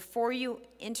before you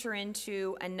enter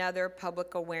into another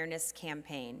public awareness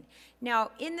campaign.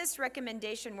 Now, in this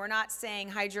recommendation, we're not saying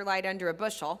hide your light under a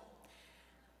bushel,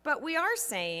 but we are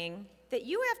saying that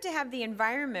you have to have the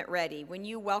environment ready when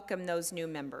you welcome those new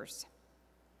members.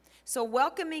 So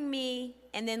welcoming me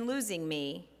and then losing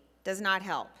me does not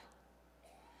help.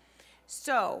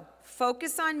 So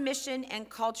focus on mission and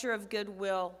culture of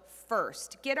goodwill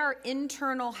first. Get our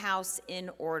internal house in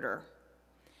order.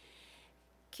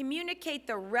 Communicate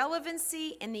the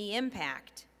relevancy and the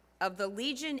impact of the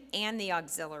Legion and the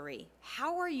auxiliary.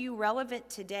 How are you relevant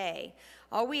today?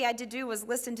 All we had to do was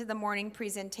listen to the morning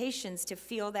presentations to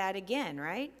feel that again,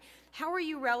 right? How are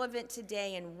you relevant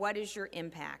today and what is your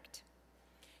impact?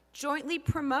 Jointly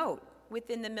promote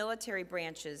within the military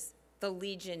branches, the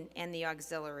Legion and the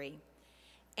auxiliary.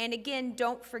 And again,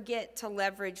 don't forget to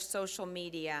leverage social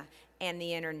media and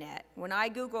the internet. When I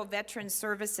Google veteran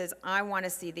services, I want to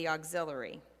see the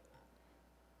auxiliary.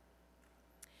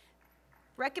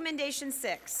 Recommendation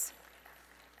 6.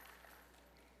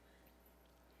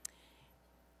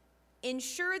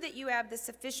 Ensure that you have the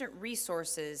sufficient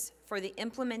resources for the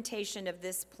implementation of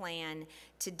this plan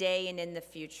today and in the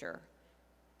future.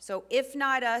 So if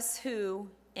not us, who,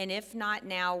 and if not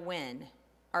now, when,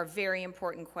 are very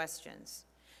important questions.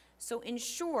 So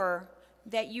ensure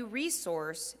that you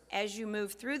resource as you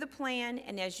move through the plan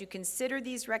and as you consider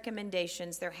these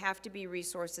recommendations, there have to be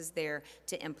resources there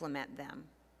to implement them.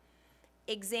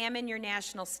 Examine your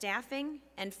national staffing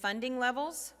and funding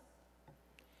levels.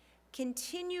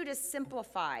 Continue to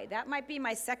simplify. That might be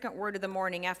my second word of the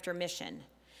morning after mission.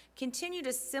 Continue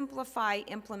to simplify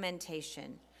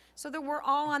implementation so that we're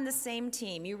all on the same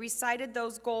team. You recited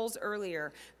those goals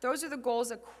earlier. Those are the goals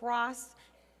across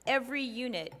every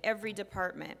unit, every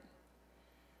department.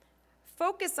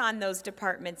 Focus on those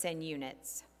departments and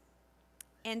units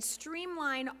and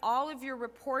streamline all of your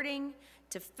reporting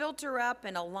to filter up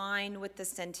and align with the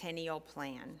Centennial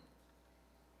Plan.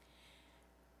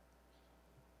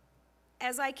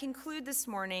 As I conclude this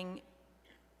morning,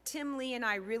 Tim Lee and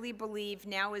I really believe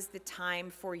now is the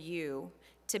time for you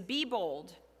to be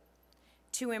bold,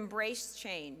 to embrace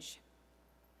change,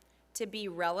 to be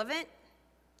relevant,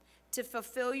 to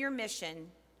fulfill your mission,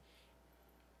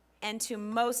 and to,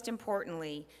 most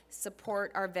importantly,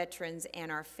 support our veterans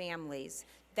and our families.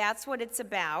 That's what it's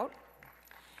about.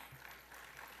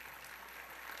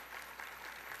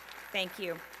 Thank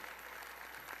you.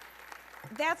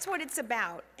 That's what it's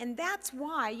about, and that's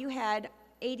why you had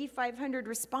 8,500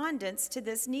 respondents to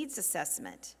this needs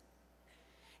assessment.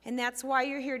 And that's why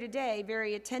you're here today,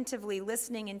 very attentively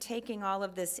listening and taking all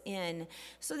of this in,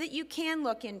 so that you can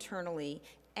look internally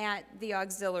at the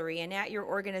auxiliary and at your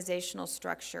organizational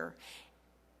structure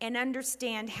and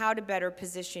understand how to better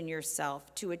position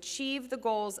yourself to achieve the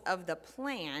goals of the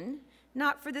plan,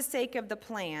 not for the sake of the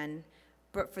plan,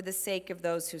 but for the sake of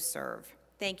those who serve.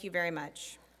 Thank you very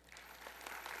much.